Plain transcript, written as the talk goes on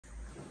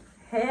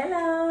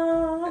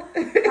Hello.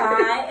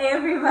 Hi,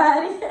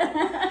 everybody.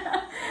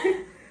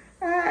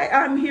 Hi,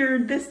 I'm here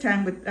this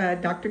time with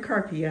Dr.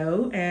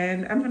 Carpio,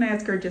 and I'm going to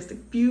ask her just a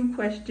few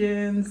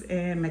questions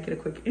and make it a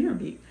quick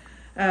interview.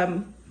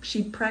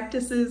 She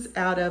practices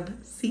out of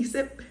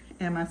Cecip,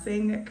 am I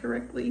saying that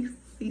correctly?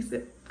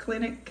 Cecip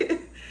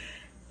Clinic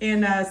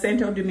in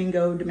Santo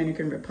Domingo,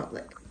 Dominican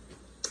Republic.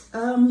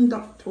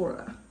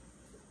 Doctora.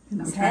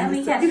 And I'm Tell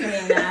me, trying to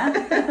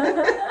Katrina.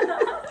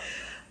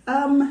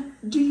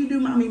 do you do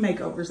mommy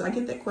makeovers? I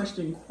get that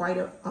question quite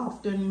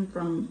often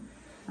from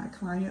my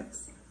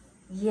clients.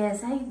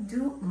 Yes, I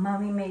do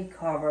mommy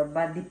makeover,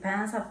 but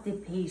depends of the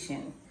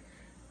patient.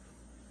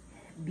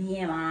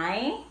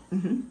 BMI,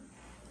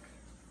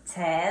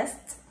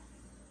 test,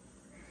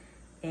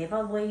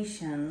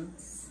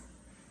 evaluations.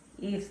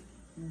 If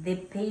the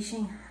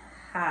patient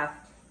have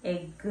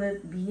a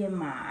good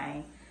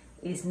BMI,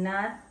 it's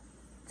not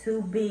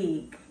too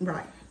big,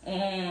 Right.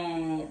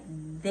 and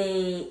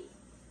the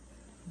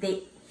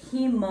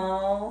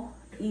hemo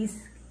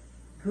is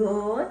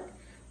good,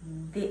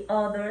 the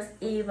others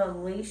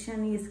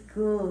evaluation is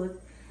good,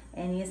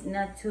 and it's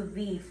not too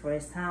big. For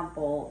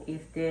example,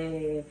 if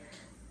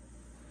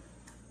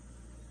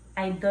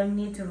I don't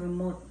need to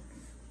remove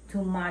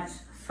too much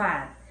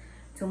fat,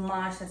 too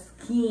much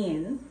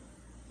skin,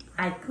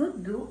 I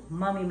could do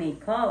mommy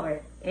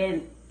makeover.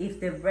 And if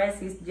the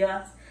breast is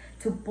just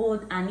to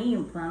put an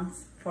implant,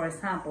 for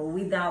example,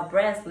 without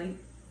breast lift,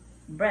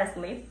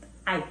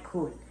 I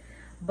could.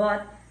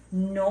 But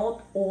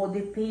not all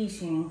the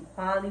patients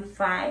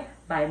qualify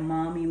by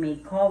mommy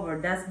makeover.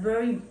 That's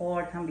very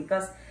important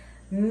because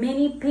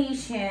many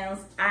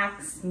patients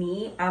ask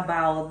me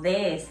about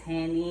this,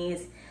 and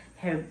the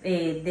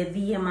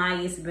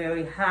BMI is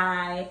very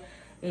high,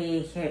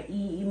 her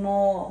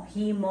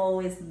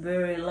hemo is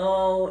very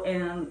low,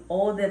 and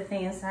all the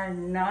things are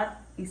not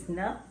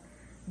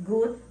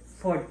good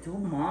for do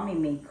mommy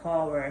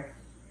makeover.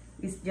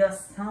 It's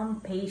just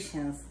some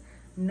patients,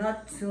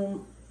 not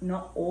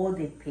all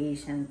the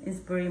patients. It's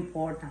very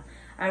important.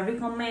 I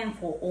recommend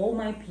for all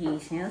my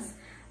patients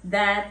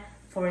that,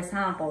 for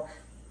example,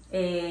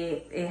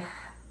 the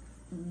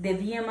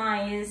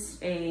BMI is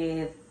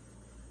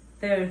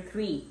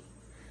 33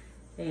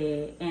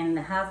 and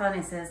have an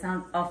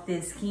assessment of the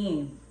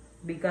skin,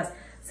 because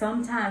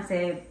sometimes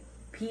the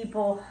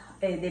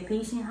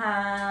patient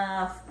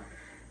have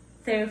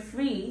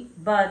 33,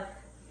 but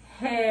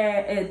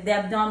the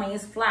abdomen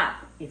is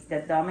flat. If the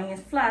abdomen is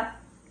flat,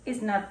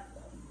 it's not.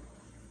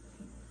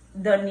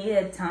 Don't need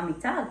a tummy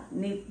tuck,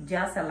 need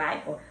just a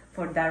lipo.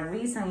 For that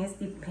reason, it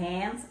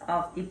depends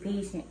of the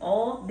patient.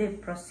 All the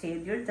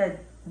procedure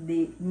that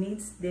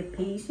needs the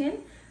patient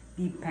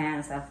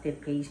depends of the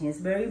patient. It's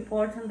very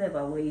important, the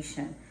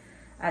evaluation.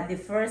 At the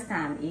first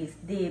time, if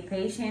the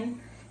patient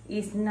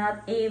is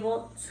not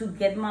able to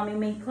get mommy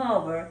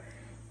makeover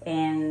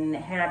and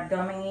her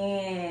abdomen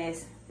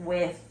is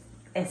with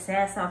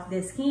excess of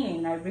the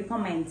skin, I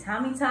recommend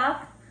tummy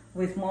tuck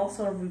with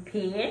muscle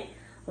repair,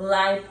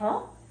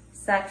 lipo,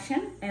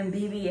 suction, and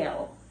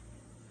BBL.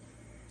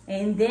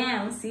 And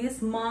then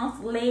 6 months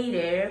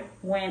later,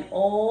 when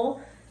all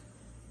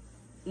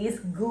is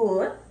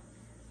good,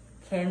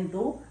 can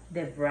do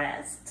the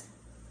breast.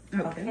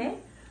 Okay?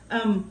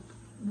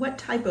 What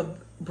type of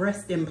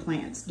breast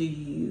implants do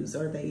you use?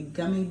 Are they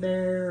gummy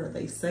bear? Are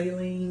they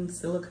saline,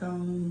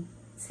 silicone?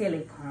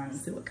 Silicone.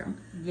 Silicone.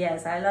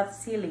 Yes, I love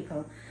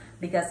silicone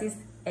because it's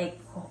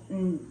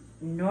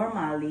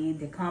normally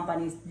the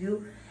companies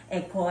do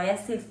a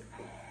cohesive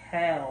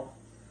hell.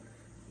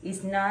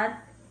 It's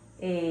not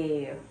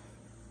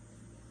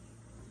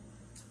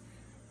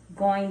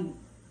going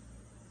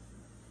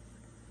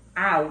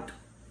out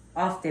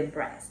of the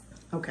breast.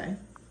 Okay.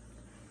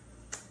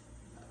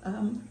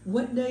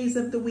 What days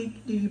of the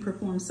week do you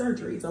perform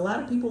surgeries? A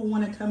lot of people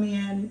want to come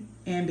in,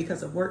 and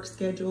because of work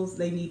schedules,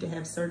 they need to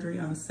have surgery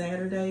on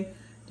Saturday.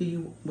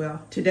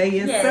 Well, today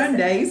is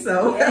Sunday,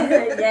 so.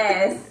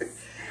 Yes.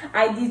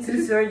 I did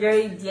 2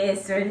 surgeries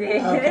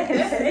yesterday.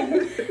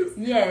 Okay.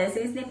 Yes,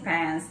 it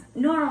depends.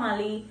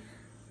 Normally,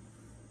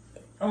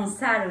 on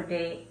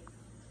Saturday,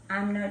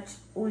 I'm not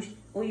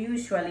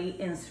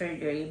usually in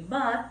surgery,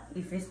 but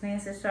if it's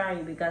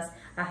necessary, because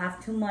I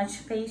have too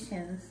much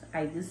patients,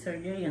 I do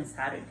surgery on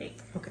Saturday.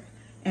 Okay.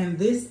 And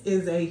this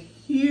is a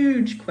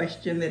huge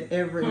question that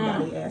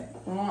everybody asks.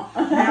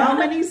 How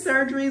many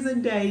surgeries a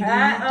day do you do?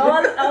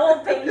 All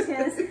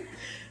patients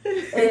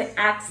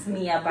ask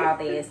me about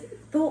this.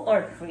 2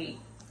 or 3.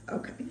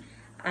 Okay.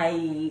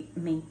 I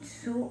make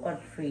 2 or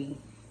 3,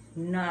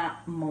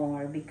 not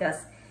more,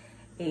 because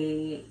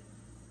I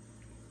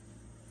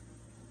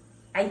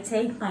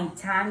take my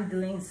time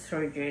doing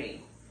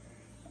surgery.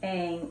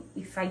 And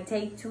if I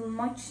take too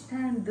much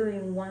time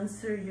doing one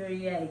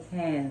surgery, I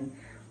can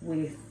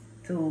with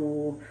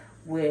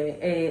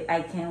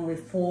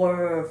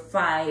 4,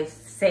 5,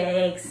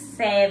 6,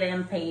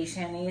 7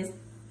 patients. It's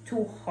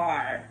too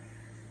hard.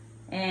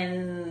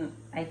 And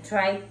I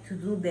try to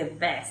do the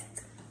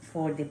best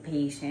for the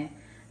patient.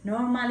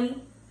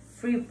 Normally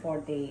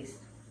 3-4 days,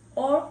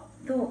 or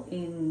 2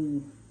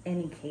 in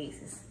any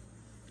cases.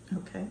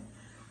 Okay.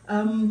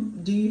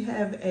 Do you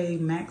have a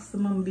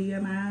maximum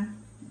BMI?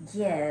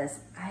 Yes,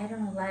 I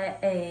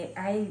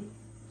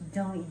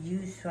don't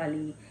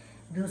usually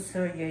do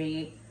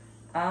surgery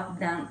up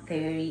down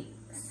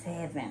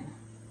 37.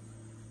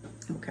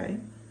 Okay.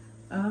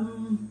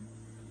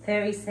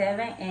 37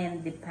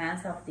 and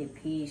depends of the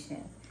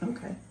patient.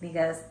 Okay.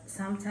 Because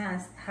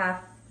sometimes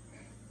have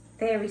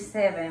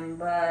 37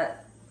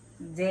 but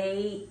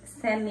they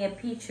send me a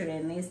picture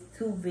and it's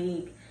too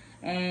big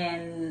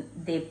and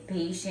the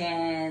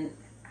patient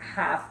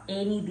have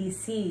any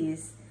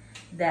disease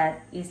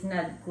that is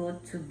not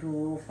good to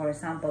do, for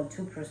example,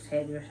 2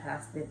 procedures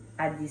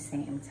at the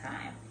same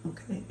time.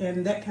 Okay,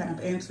 and that kind of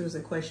answers a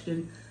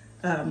question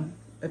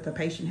if a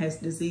patient has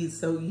disease.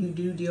 So you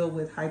do deal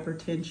with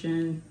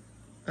hypertension,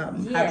 high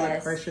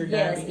blood pressure,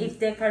 diabetes? Yes, if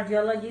the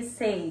cardiologist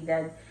say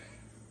that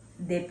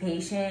the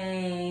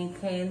patient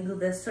can do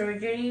the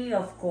surgery,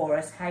 of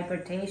course,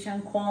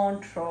 hypertension,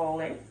 control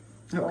it,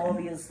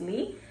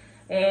 obviously,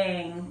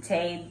 and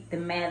take the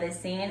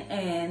medicine,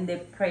 and the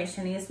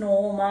pressure is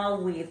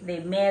normal with the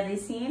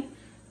medicine.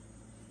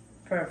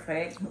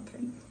 Perfect.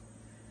 Okay.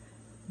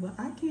 Well,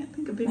 I can't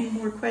think of any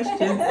more questions,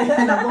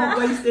 and I won't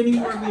waste any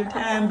more of your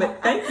time,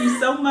 but thank you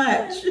so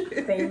much.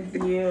 Thank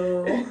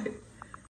you.